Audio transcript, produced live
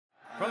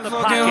From the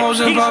pocket, he's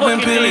looking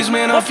deep,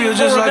 man, I feel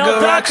just like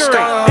a rock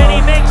star. And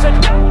he makes it.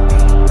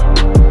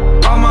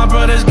 All my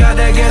brothers got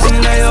that gas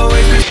and they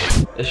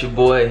always. It's your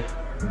boy,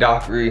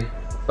 Dockery.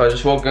 I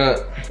just woke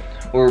up.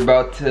 We're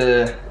about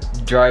to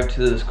drive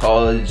to this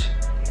college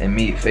and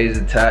meet FaZe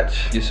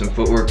Attach, get some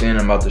footwork in.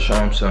 I'm about to show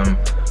him some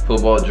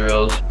football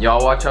drills.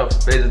 Y'all watch out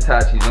for FaZe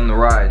Attach, he's on the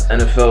rise.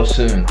 NFL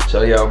soon.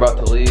 So yeah, we're about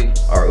to leave.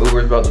 Our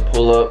Uber's about to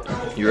pull up.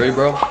 You ready,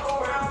 bro?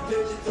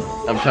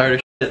 I'm tired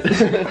of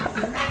shit.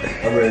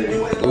 I'm ready.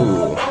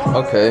 Ooh,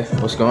 okay.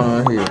 What's going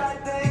on here?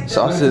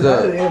 Sauce it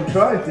up. I'm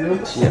trying to.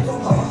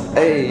 Yeah.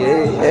 Hey.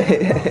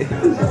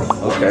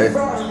 Okay.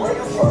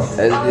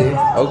 Editing.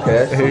 Okay,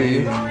 I see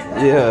you.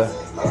 Yeah.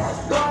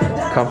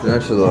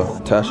 Confidential though.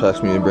 Tash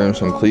asked me to bring him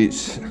some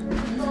cleats.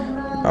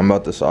 I'm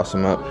about to sauce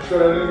him up.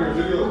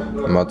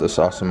 I'm about to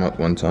sauce him up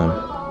one time.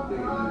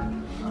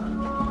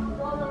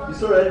 You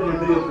started editing your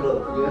video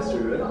for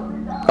yesterday,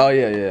 right? Oh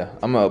yeah.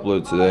 I'm gonna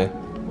upload today.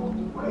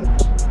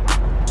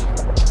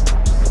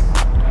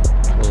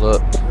 Hold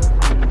up.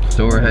 So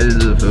we're headed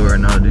to the field right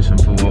now to do some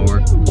football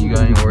work. You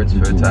got any words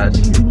for Attach?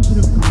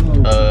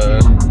 I'm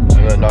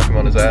gonna knock him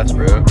on his ass,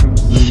 bro.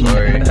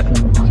 Sorry.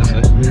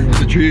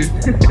 It's a truth.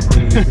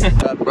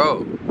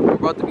 Bro, we're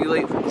about to be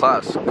late for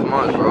class. Come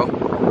on, bro.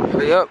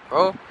 Hurry up,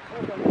 bro.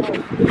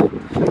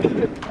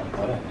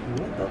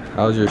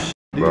 How's your shit,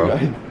 bro? I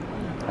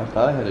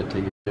thought I had to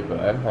take a shit,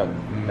 but I'm not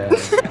mad.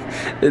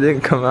 It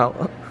didn't come out.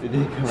 It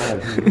didn't come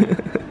out.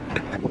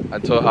 I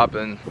told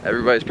Hoppin,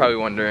 everybody's probably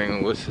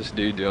wondering what's this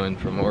dude doing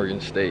from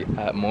Oregon State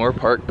at Moore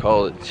Park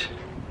College.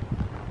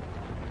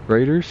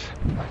 Raiders.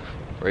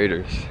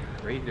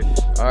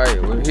 Alright,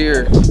 we're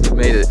here.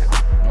 Made it.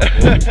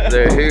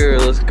 They're here,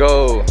 let's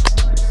go.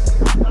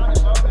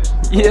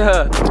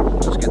 Yeah.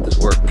 Let's get this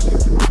work.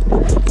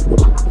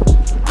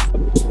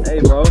 Hey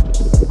bro.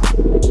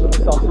 Let me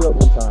sauce you up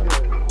one time.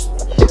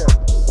 Yeah.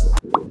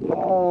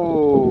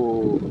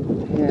 Oh.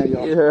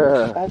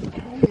 Yeah. That's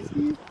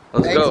crazy.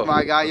 Let's go. Thanks,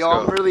 my guy. Yo,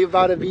 I'm really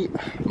about to be.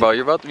 Bro,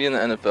 you're about to be in the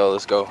NFL.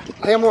 Let's go. I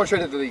think I'm going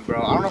straight to the league,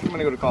 bro. I don't know if I'm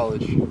gonna go to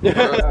college.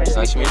 It's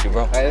nice to meet you,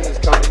 bro. Hey, this is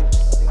Cody.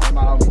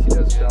 My homie, he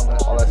does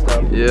all that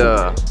stuff.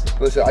 Yeah.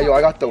 Listen, yo, I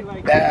got the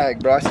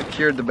bag, bro. I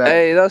secured the bag.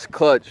 Hey, that's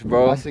clutch,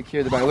 bro. I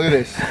secured the bag. Look at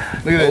this.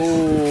 Look at this.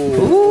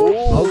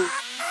 Ooh.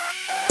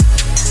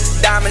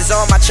 Diamonds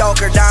on my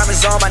choker,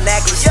 diamonds on my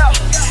necklace.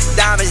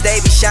 Diamonds, they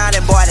be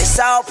shining, boy, they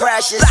so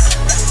precious.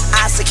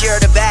 I secure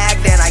the bag,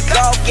 then I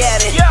go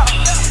get it.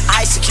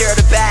 I secure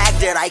the bag,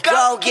 then I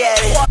go get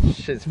it.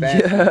 Shit's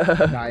fancy.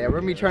 Yeah. Nah, yeah, we're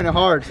gonna be training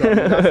hard, so I'm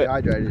gonna stay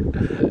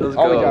hydrated. Let's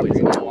All go. we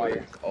got is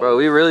water. Bro,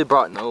 we really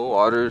brought no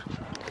water,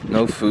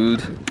 no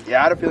food.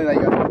 Yeah, I had a feeling that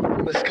you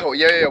got. Let's go.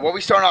 Yeah. What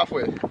we starting off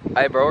with?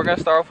 Hey, bro, we're gonna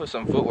start off with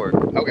some footwork.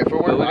 Okay,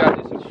 footwork. But we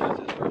gotta do some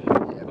stretches first.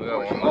 We got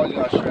one more.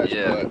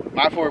 Yeah.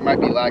 My footwork might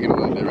be lagging a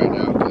little bit right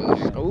now.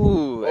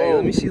 Ooh, hey,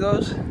 let me see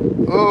those.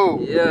 Ooh.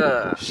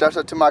 Yeah. Shouts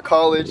out to my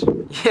college.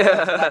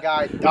 Yeah. My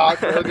guy Doc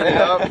for hooking it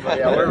up. But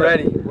yeah, we're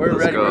ready. We're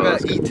ready. Go. We're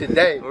gonna eat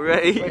today. We're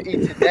ready. We're gonna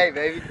eat today,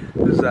 baby.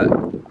 What's that?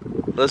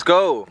 Let's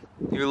go.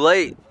 You're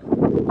late.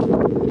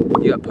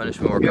 You got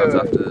punishment workouts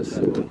after this.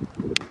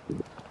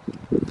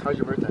 How's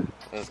your birthday?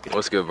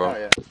 What's good, bro? Oh,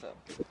 yeah.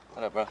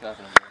 What up, bro?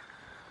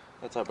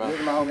 What's up, bro? This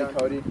is my homie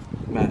Cody.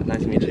 Matt,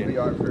 nice to meet you.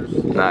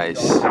 Videographers.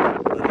 Nice.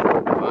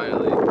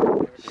 Finally.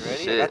 You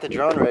ready? Shit. Got the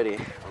drone ready.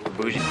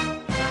 Bougie.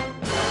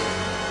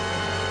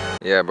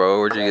 Yeah, bro,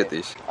 where'd you get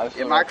these?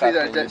 Yeah, my cleats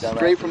are just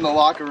straight from the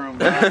locker room,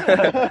 bro.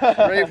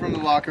 Straight from the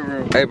locker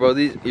room. Hey, bro,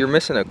 you're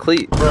missing a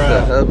cleat. What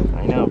the hell?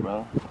 I know,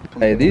 bro.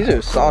 Hey, these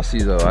are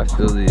saucy though. I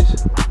feel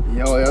these.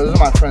 Yo, those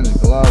are my friend's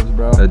gloves,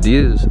 bro.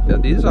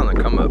 Adidas on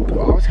the come up.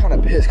 Bro, I was kind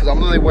of pissed because I'm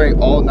literally wearing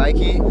all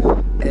Nike,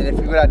 and if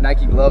we would have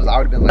Nike gloves, I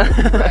would have been like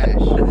trash.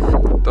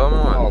 Throw them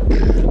on.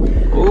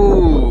 Oh.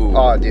 Ooh.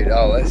 Oh, dude.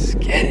 Oh, let's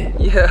get it.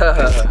 Yeah.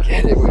 Let's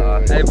get it.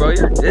 Hey, bro,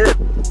 you're dip.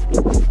 Yo,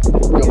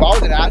 if I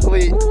was an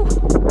athlete,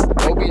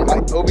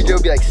 OBJ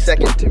would be like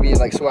second to me in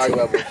like swag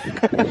level.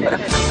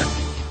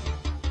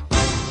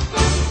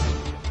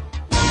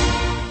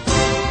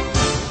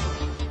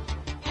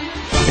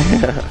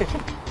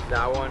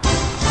 That one,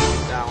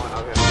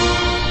 okay.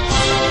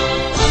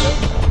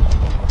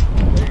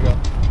 There you go.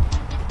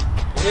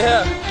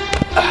 Yeah.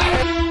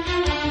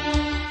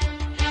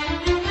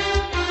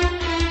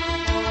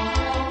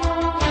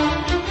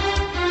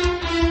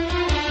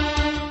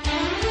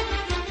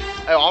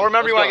 Hey, I'll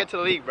remember you when I get to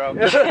the league, bro. I'll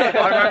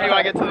remember you when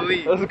I get to the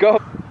league. Let's go.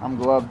 I'm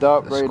gloved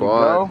up, ready to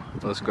go.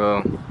 Let's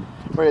go.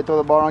 Ready to throw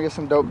the ball around, get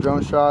some dope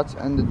drone shots,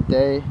 end the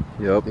day.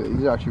 Yep. Dude,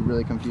 these are actually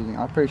really confusing.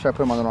 I'm pretty sure I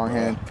put them on the wrong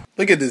hand.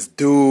 Look at this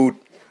dude.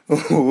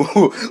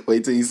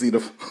 Wait till you see the.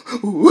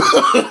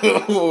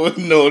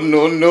 No.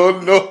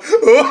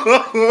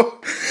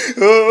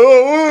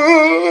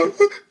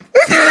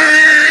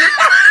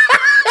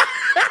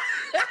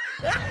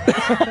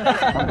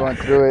 I'm going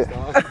through it.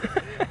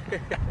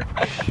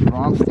 Bro,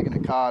 I'm sticking to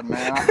COD,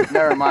 man.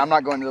 Never mind, I'm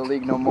not going to the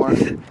league no more.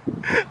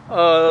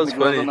 Oh, that was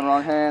funny. On the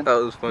wrong hand.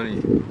 That was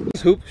funny.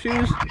 Hoop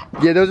shoes?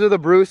 Yeah, those are the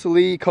Bruce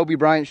Lee, Kobe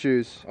Bryant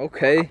shoes.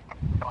 Okay.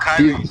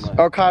 Kyrie.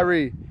 Oh,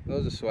 Kyrie.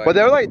 Those are swag. But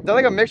they're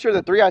like a mixture of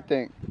the three, I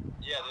think.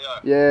 Yeah,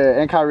 they are.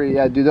 Yeah, and Kyrie.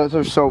 Yeah, dude, those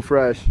are so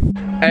fresh.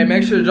 Hey,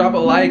 make sure to drop a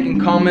like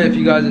and comment if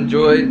you guys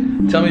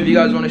enjoyed. Tell me if you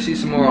guys want to see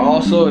some more.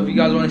 Also, if you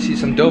guys want to see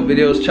some dope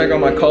videos, check out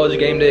my college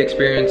game day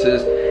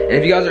experiences. And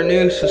if you guys are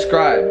new,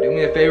 subscribe. Do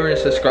me a favor and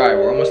subscribe.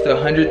 We're almost to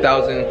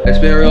 100,000. It's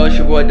been real. It's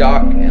your boy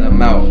Doc, and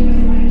I'm out.